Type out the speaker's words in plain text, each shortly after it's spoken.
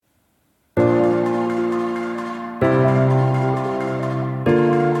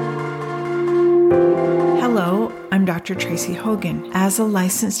Dr. Tracy Hogan. As a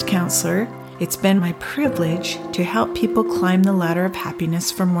licensed counselor, it's been my privilege to help people climb the ladder of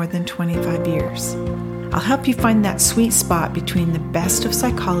happiness for more than 25 years. I'll help you find that sweet spot between the best of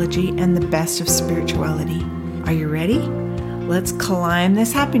psychology and the best of spirituality. Are you ready? Let's climb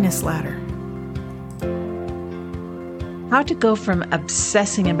this happiness ladder. How to go from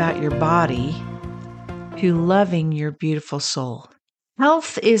obsessing about your body to loving your beautiful soul.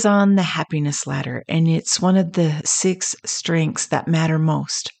 Health is on the happiness ladder, and it's one of the 6 strengths that matter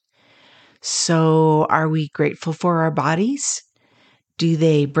most. So, are we grateful for our bodies? Do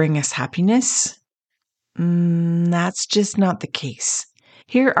they bring us happiness? That's just not the case.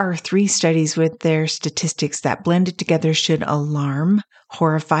 Here are 3 studies with their statistics that blended together should alarm,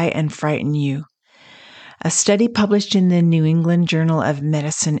 horrify, and frighten you. A study published in the New England Journal of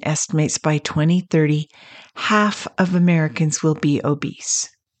Medicine estimates by 2030, half of Americans will be obese.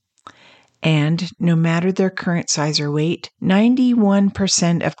 And no matter their current size or weight,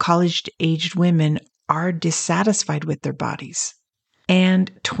 91% of college-aged women are dissatisfied with their bodies.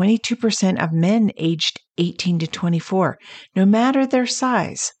 And 22% of men aged 18 to 24, no matter their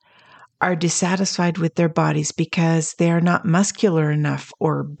size, are dissatisfied with their bodies because they are not muscular enough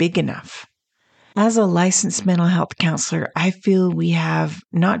or big enough. As a licensed mental health counselor, I feel we have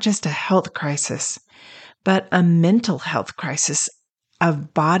not just a health crisis, but a mental health crisis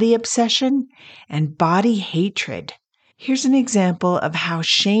of body obsession and body hatred. Here's an example of how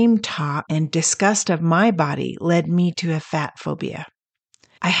shame talk and disgust of my body led me to a fat phobia.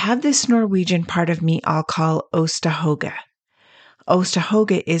 I have this Norwegian part of me I'll call Ostahoga.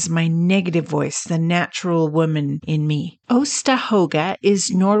 Ostahoga is my negative voice, the natural woman in me. Ostahoga is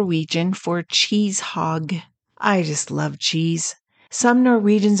Norwegian for cheese hog. I just love cheese. Some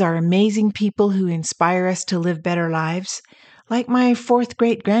Norwegians are amazing people who inspire us to live better lives, like my 4th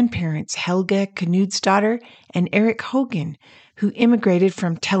great-grandparents, Helga Knudsdatter and Eric Hogan, who immigrated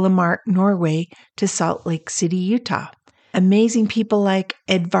from Telemark, Norway to Salt Lake City, Utah. Amazing people like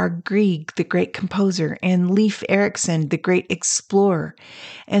Edvard Grieg, the great composer, and Leif Erikson, the great explorer,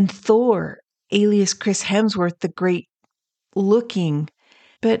 and Thor, alias Chris Hemsworth, the great looking,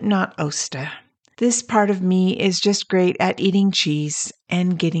 but not Osta. This part of me is just great at eating cheese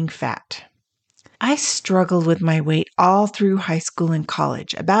and getting fat. I struggled with my weight all through high school and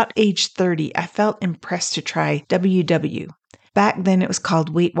college. About age 30, I felt impressed to try WW. Back then it was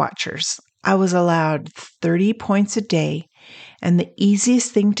called Weight Watchers. I was allowed 30 points a day, and the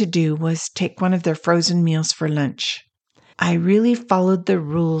easiest thing to do was take one of their frozen meals for lunch. I really followed the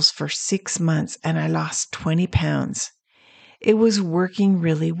rules for 6 months, and I lost 20 pounds. It was working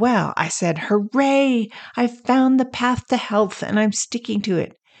really well. I said, "Hooray! I found the path to health, and I'm sticking to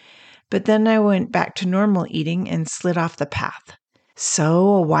it." But then I went back to normal eating and slid off the path. So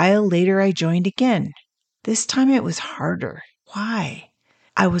a while later, I joined again. This time it was harder. Why?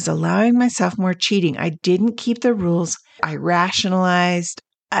 I was allowing myself more cheating. I didn't keep the rules. I rationalized.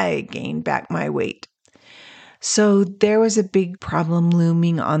 I gained back my weight. So there was a big problem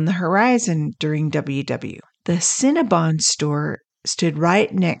looming on the horizon during WW. The Cinnabon store stood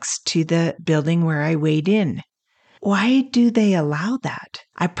right next to the building where I weighed in. Why do they allow that?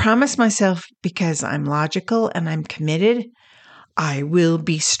 I promised myself, because I'm logical and I'm committed, I will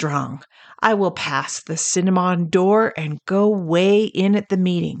be strong. I will pass the Cinnabon door and go weigh in at the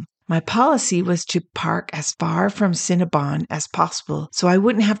meeting. My policy was to park as far from Cinnabon as possible so I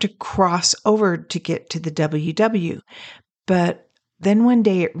wouldn't have to cross over to get to the WW. But then one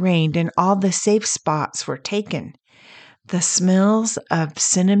day it rained and all the safe spots were taken. The smells of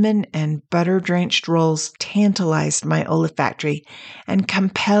cinnamon and butter-drenched rolls tantalized my olfactory and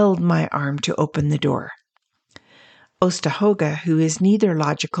compelled my arm to open the door. Ostahoga, who is neither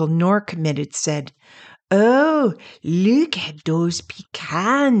logical nor committed, said, "Oh, look at those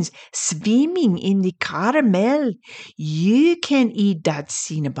pecans swimming in the caramel. You can eat that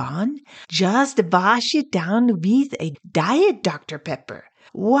Cinnabon. Just wash it down with a Diet Dr. Pepper.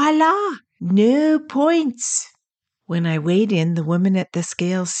 Voila! No points." When I weighed in, the woman at the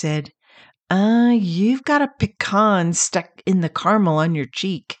scale said, "You've got a pecan stuck in the caramel on your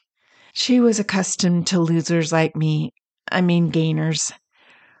cheek." She was accustomed to losers like me. Gainers.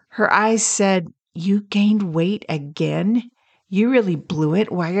 Her eyes said, "You gained weight again? You really blew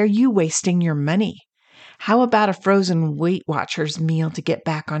it. Why are you wasting your money? How about a frozen Weight Watchers meal to get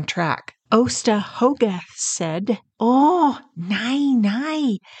back on track?" Ostahoga said, "Oh,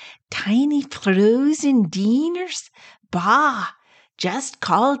 nej. Tiny frozen dinners? Bah, just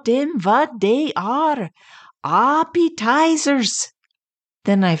call them what they are. Appetizers."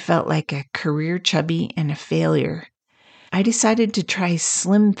 Then I felt like a career chubby and a failure. I decided to try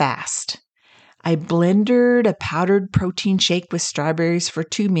Slim Fast. I blendered a powdered protein shake with strawberries for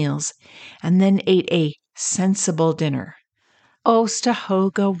 2 meals and then ate a sensible dinner.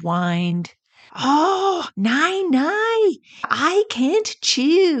 Ostahoga whined. Oh, nein, I can't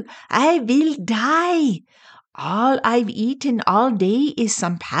chew. I will die. All I've eaten all day is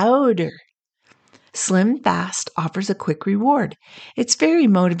some powder. Slim Fast offers a quick reward. It's very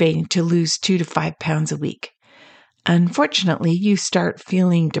motivating to lose 2 to 5 pounds a week. Unfortunately, you start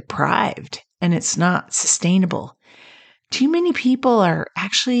feeling deprived, and it's not sustainable. Too many people are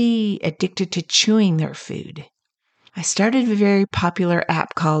actually addicted to chewing their food. I started a very popular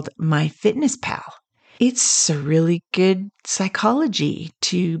app called MyFitnessPal. It's a really good psychology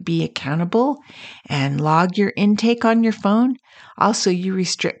to be accountable and log your intake on your phone. Also, you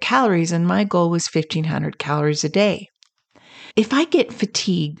restrict calories, and my goal was 1,500 calories a day. If I get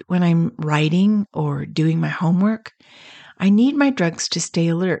fatigued when I'm writing or doing my homework, I need my drugs to stay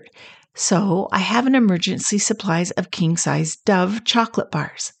alert. So I have an emergency supplies of king-size Dove chocolate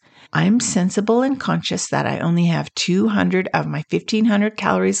bars. I'm sensible and conscious that I only have 200 of my 1,500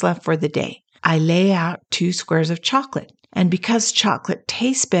 calories left for the day. I lay out 2 squares of chocolate. And because chocolate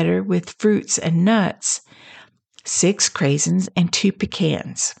tastes better with fruits and nuts, 6 craisins and 2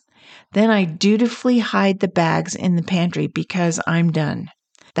 pecans. Then I dutifully hide the bags in the pantry because I'm done.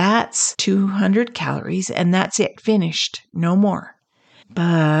 That's 200 calories and that's it, finished, no more.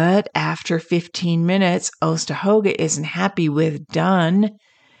 But after 15 minutes, Ostahoga isn't happy with done.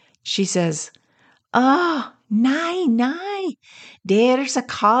 She says, "Oh, nein, there's a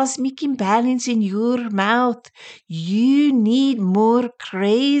cosmic imbalance in your mouth. You need more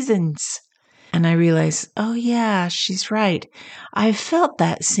craisins." And I realize, oh yeah, she's right. I felt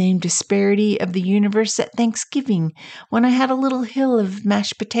that same disparity of the universe at Thanksgiving when I had a little hill of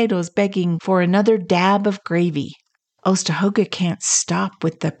mashed potatoes begging for another dab of gravy. Ostahoga can't stop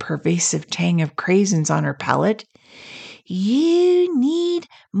with the pervasive tang of craisins on her palate. "You need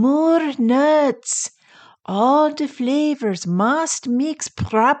more nuts. All the flavors must mix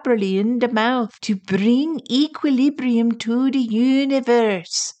properly in the mouth to bring equilibrium to the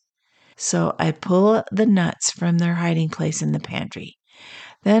universe." So I pull the nuts from their hiding place in the pantry.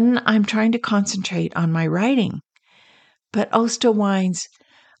 Then I'm trying to concentrate on my writing. But Osta whines,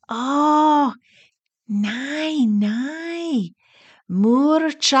 "Oh, nein, more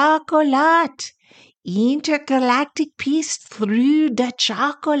chocolate. Intergalactic peace through the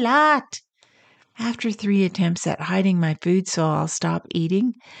chocolate." After 3 attempts at hiding my food so I'll stop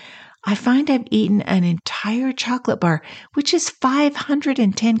eating, I find I've eaten an entire chocolate bar, which is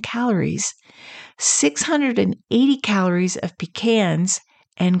 510 calories, 680 calories of pecans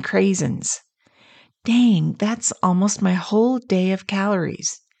and craisins. Dang, that's almost my whole day of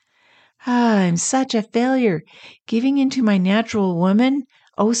calories. I'm such a failure. Giving into my natural woman,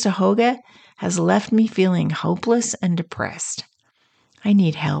 Ostahoga, has left me feeling hopeless and depressed. I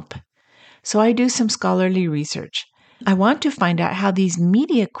need help. So I do some scholarly research. I want to find out how these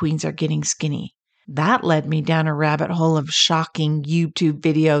media queens are getting skinny. That led me down a rabbit hole of shocking YouTube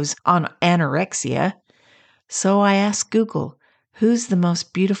videos on anorexia. So I asked Google, who's the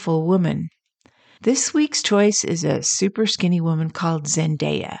most beautiful woman? This week's choice is a super skinny woman called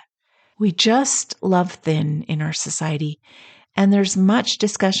Zendaya. We just love thin in our society, and there's much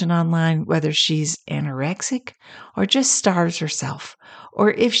discussion online whether she's anorexic or just starves herself,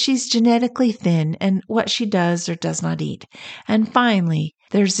 or if she's genetically thin and what she does or does not eat. And finally,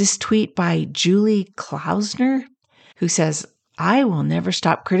 there's this tweet by Julie Klausner who says, "I will never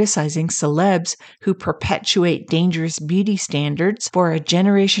stop criticizing celebs who perpetuate dangerous beauty standards for a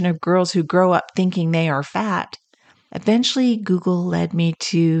generation of girls who grow up thinking they are fat." Eventually, Google led me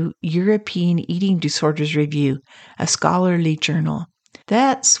to European Eating Disorders Review, a scholarly journal.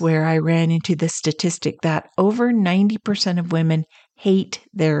 That's where I ran into the statistic that over 90% of women hate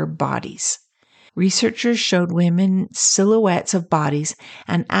their bodies. Researchers showed women silhouettes of bodies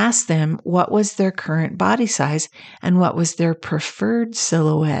and asked them what was their current body size and what was their preferred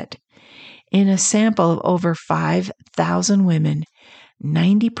silhouette. In a sample of over 5,000 women,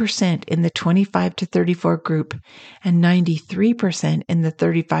 90% in the 25 to 34 group and 93% in the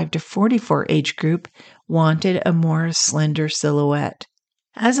 35 to 44 age group wanted a more slender silhouette.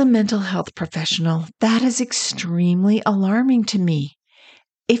 As a mental health professional, that is extremely alarming to me.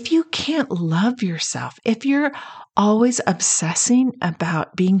 If you can't love yourself, if you're always obsessing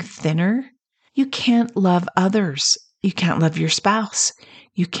about being thinner, you can't love others. You can't love your spouse.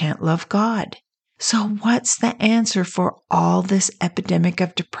 You can't love God. So what's the answer for all this epidemic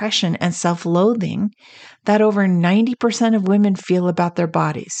of depression and self-loathing that over 90% of women feel about their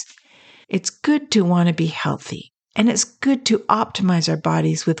bodies? It's good to want to be healthy, And it's good to optimize our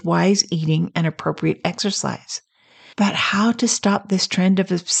bodies with wise eating and appropriate exercise. But how to stop this trend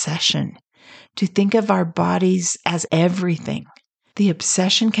of obsession, to think of our bodies as everything? The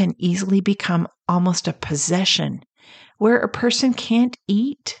obsession can easily become almost a possession where a person can't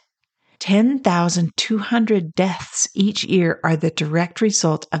eat. 10,200 deaths each year are the direct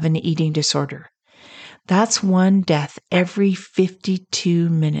result of an eating disorder. That's one death every 52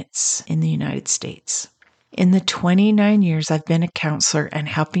 minutes in the United States. In the 29 years I've been a counselor and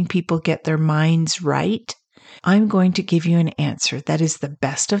helping people get their minds right, I'm going to give you an answer that is the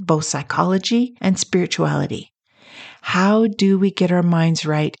best of both psychology and spirituality. How do we get our minds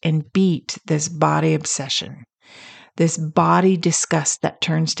right and beat this body obsession, this body disgust that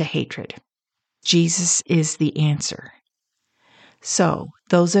turns to hatred? Jesus is the answer. So,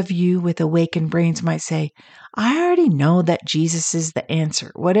 those of you with awakened brains might say, I already know that Jesus is the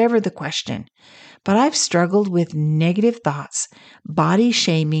answer, whatever the question. But I've struggled with negative thoughts, body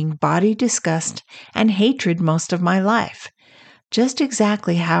shaming, body disgust, and hatred most of my life. Just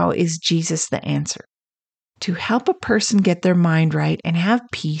exactly how is Jesus the answer? To help a person get their mind right and have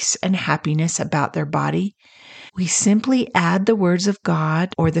peace and happiness about their body, we simply add the words of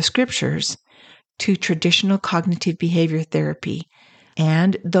God or the scriptures to traditional cognitive behavior therapy,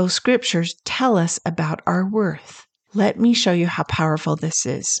 and those scriptures tell us about our worth. Let me show you how powerful this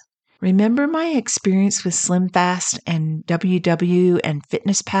is. Remember my experience with Slim Fast and WW and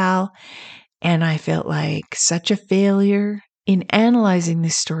Fitness Pal, and I felt like such a failure? In analyzing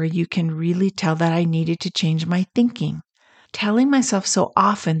this story, you can really tell that I needed to change my thinking. Telling myself so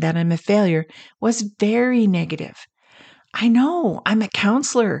often that I'm a failure was very negative. I know, I'm a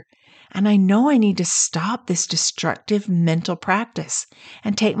counselor, and I know I need to stop this destructive mental practice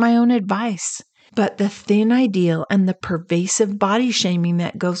and take my own advice. But the thin ideal and the pervasive body shaming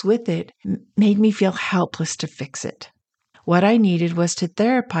that goes with it made me feel helpless to fix it. What I needed was to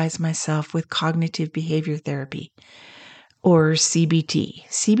therapize myself with cognitive behavior therapy, or CBT.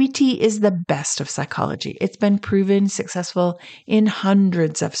 CBT is the best of psychology. It's been proven successful in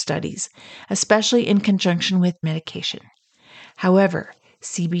hundreds of studies, especially in conjunction with medication. However,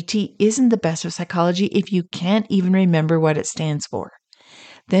 CBT isn't the best of psychology if you can't even remember what it stands for.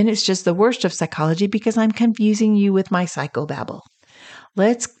 Then it's just the worst of psychology because I'm confusing you with my psychobabble.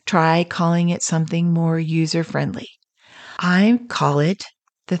 Let's try calling it something more user-friendly. I call it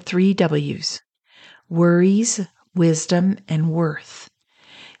the 3 W's: worries, wisdom, and worth.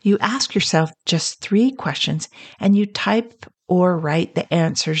 You ask yourself just 3 questions and you type or write the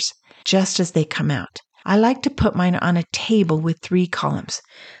answers just as they come out. I like to put mine on a table with 3 columns.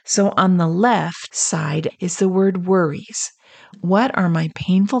 So on the left side is the word worries. What are my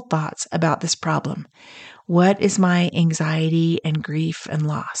painful thoughts about this problem? What is my anxiety and grief and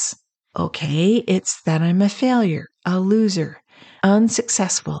loss? Okay, it's that I'm a failure, a loser,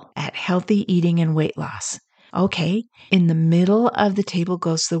 unsuccessful at healthy eating and weight loss. Okay, in the middle of the table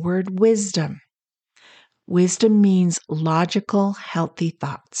goes the word wisdom. Wisdom means logical, healthy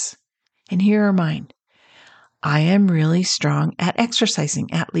thoughts. And here are mine. I am really strong at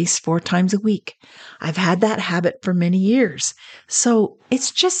exercising at least 4 times a week. I've had that habit for many years. So it's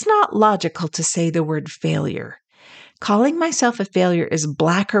just not logical to say the word failure. Calling myself a failure is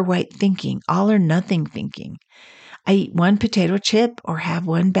black or white thinking, all or nothing thinking. I eat 1 potato chip or have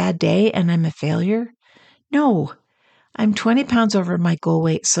 1 bad day and I'm a failure? No, I'm 20 pounds over my goal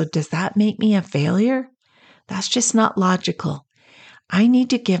weight, so does that make me a failure? That's just not logical. I need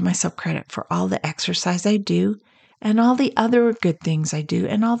to give myself credit for all the exercise I do and all the other good things I do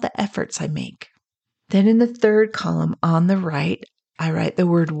and all the efforts I make. Then in the 3rd column on the right, I write the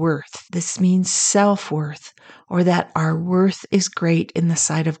word worth. This means self-worth, or that our worth is great in the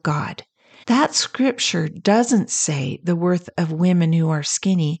sight of God. That scripture doesn't say the worth of women who are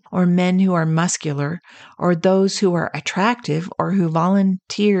skinny or men who are muscular or those who are attractive or who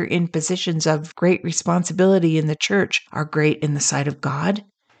volunteer in positions of great responsibility in the church are great in the sight of God.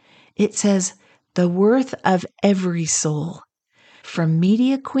 It says the worth of every soul, from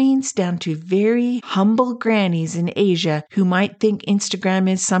media queens down to very humble grannies in Asia who might think Instagram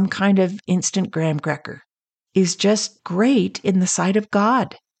is some kind of instant graham cracker, is just great in the sight of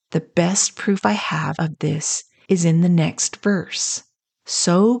God. The best proof I have of this is in the next verse.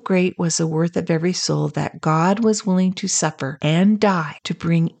 So great was the worth of every soul that God was willing to suffer and die to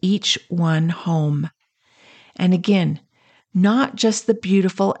bring each one home. And again, not just the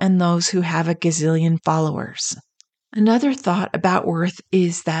beautiful and those who have a gazillion followers. Another thought about worth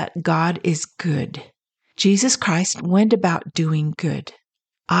is that God is good. Jesus Christ went about doing good.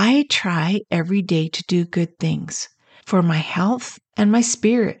 I try every day to do good things for my health and my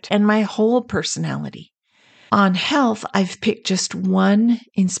spirit and my whole personality. On health, I've picked just one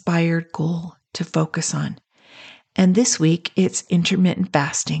inspired goal to focus on. And this week, it's intermittent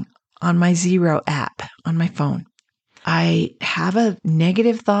fasting on my Zero app on my phone. I have a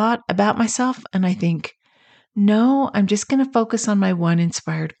negative thought about myself, and I think, no, I'm just going to focus on my one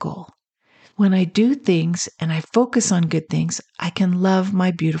inspired goal. When I do things and I focus on good things, I can love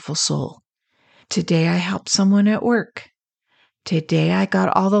my beautiful soul. Today, I helped someone at work. Today, I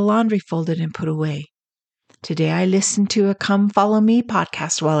got all the laundry folded and put away. Today, I listened to a Come Follow Me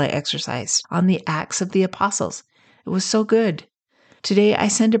podcast while I exercised on the Acts of the Apostles. It was so good. Today, I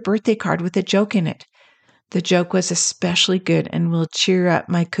sent a birthday card with a joke in it. The joke was especially good and will cheer up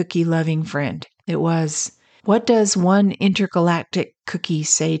my cookie-loving friend. It was, what does one intergalactic cookie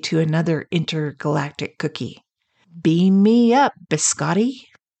say to another intergalactic cookie? Beam me up, biscotti.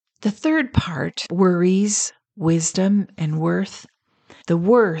 The third part, worries, wisdom, and worth. The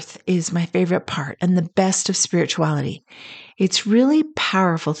worth is my favorite part and the best of spirituality. It's really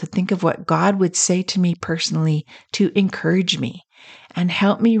powerful to think of what God would say to me personally to encourage me and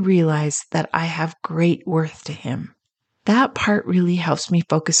help me realize that I have great worth to Him. That part really helps me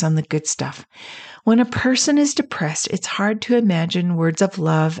focus on the good stuff. When a person is depressed, it's hard to imagine words of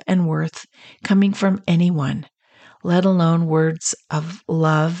love and worth coming from anyone, let alone words of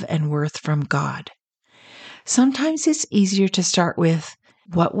love and worth from God. Sometimes it's easier to start with,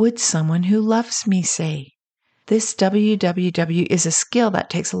 what would someone who loves me say? This WWW is a skill that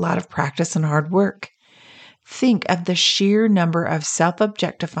takes a lot of practice and hard work. Think of the sheer number of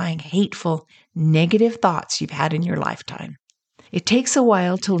self-objectifying, hateful, negative thoughts you've had in your lifetime. It takes a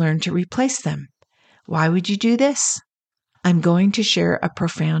while to learn to replace them. Why would you do this? I'm going to share a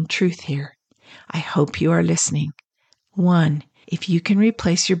profound truth here. I hope you are listening. 1. If you can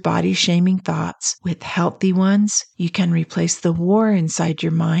replace your body-shaming thoughts with healthy ones, you can replace the war inside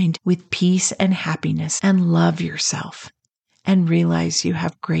your mind with peace and happiness and love yourself and realize you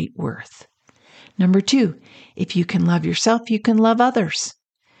have great worth. 2, if you can love yourself, you can love others.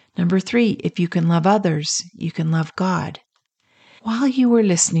 3, if you can love others, you can love God. While you were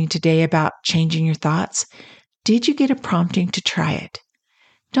listening today about changing your thoughts, did you get a prompting to try it?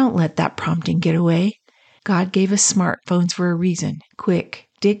 Don't let that prompting get away. God gave us smartphones for a reason. Quick,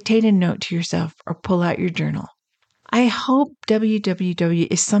 dictate a note to yourself or pull out your journal. I hope WWW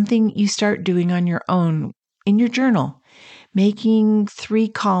is something you start doing on your own in your journal, making 3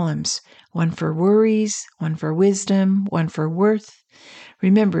 columns, one for worries, one for wisdom, one for worth.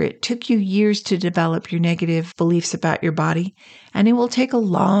 Remember, it took you years to develop your negative beliefs about your body, and it will take a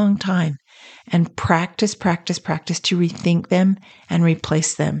long time and practice to rethink them and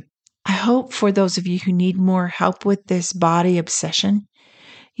replace them. I hope for those of you who need more help with this body obsession,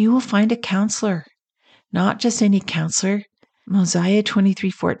 you will find a counselor, not just any counselor. Mosiah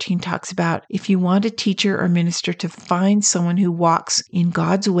 23:14 talks about if you want a teacher or minister to find someone who walks in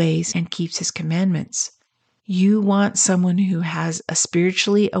God's ways and keeps His commandments. You want someone who has a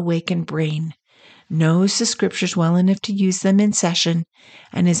spiritually awakened brain, knows the scriptures well enough to use them in session,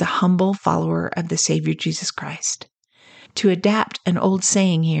 and is a humble follower of the Savior Jesus Christ. To adapt an old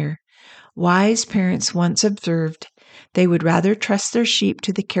saying here, wise parents once observed they would rather trust their sheep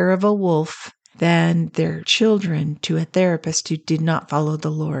to the care of a wolf than their children to a therapist who did not follow the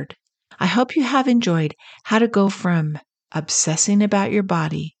Lord. I hope you have enjoyed how to go from obsessing about your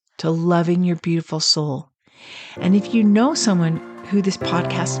body to loving your beautiful soul. And if you know someone who this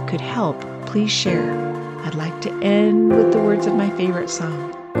podcast could help, please share. I'd like to end with the words of my favorite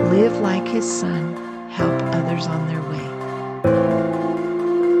song. Live like His Son, help others on their way.